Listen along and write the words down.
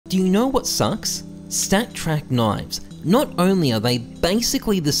Do you know what sucks? StatTrak knives. Not only are they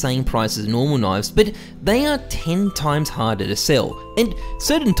basically the same price as normal knives, but they are 10 times harder to sell, and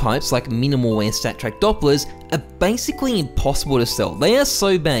certain types like minimal wear StatTrak Dopplers are basically impossible to sell. They are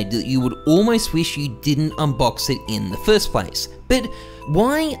so bad that you would almost wish you didn't unbox it in the first place. But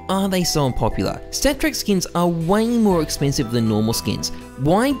why are they so unpopular? StatTrak skins are way more expensive than normal skins.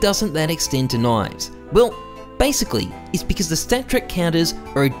 Why doesn't that extend to knives? Well, basically, it's because the StatTrak counters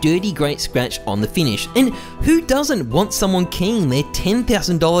are a dirty great scratch on the finish, and who doesn't want someone keying their $10,000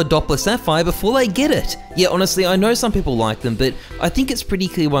 Doppler Sapphire before they get it? Yeah, honestly, I know some people like them, but I think it's pretty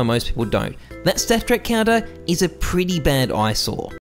clear why most people don't. That StatTrak counter is a pretty bad eyesore.